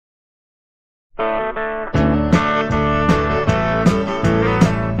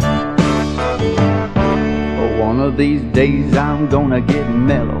of these days I'm gonna get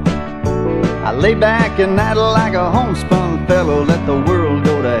mellow. I lay back and idle like a homespun fellow. Let the world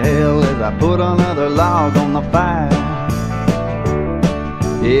go to hell as I put another log on the fire.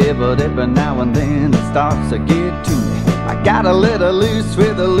 Yeah, but every now and then it starts to get to me. I gotta let her loose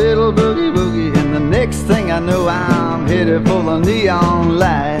with a little boogie woogie, and the next thing I know I'm headed for the neon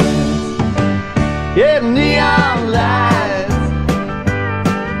lights. Yeah, neon lights.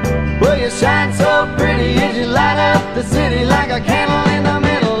 Well, you shine so pretty as you light up the city like a candle in the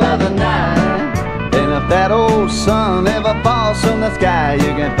middle of the night. And if that old sun ever falls from the sky,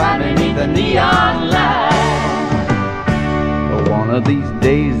 you can find me beneath the neon light. One of these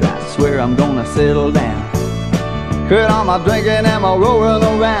days I swear I'm gonna settle down, cut all my drinking and my roaring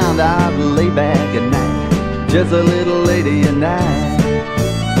around. I'd lay back at night, just a little lady and I.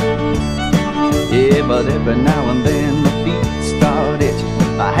 Yeah, but every now and then my feet start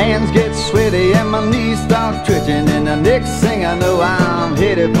itching, my hands get sweaty and my knees start twitching, and the next thing I know I'm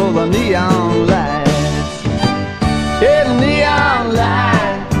headed for the neon lights. Yeah, the neon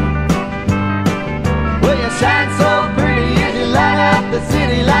lights. Well, you shine so pretty as you light up the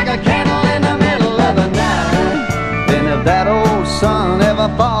city like a candle in the middle of the night. And if that old sun ever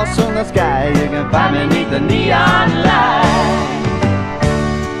falls from the sky, you can find me beneath the neon light.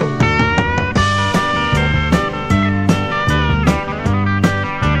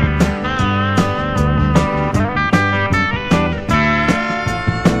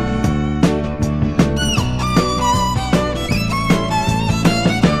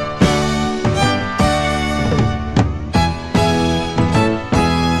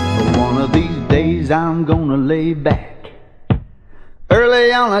 I'm gonna lay back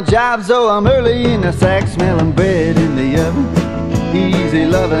early on the job, so I'm early in the sack, smelling bread in the oven, easy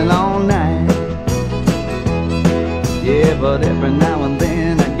loving all night. Yeah, but every now and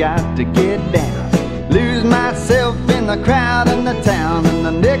then I got to get down, lose myself in the crowd in the town, and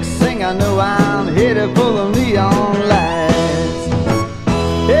the next thing I know I'm headed for the neon lights.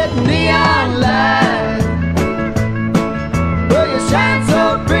 Hit neon lights. Well, you shine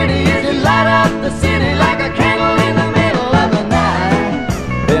so pretty as you light up the city like a candle in the middle of the night.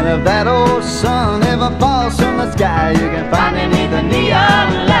 And if that old sun ever falls from the sky, you can find me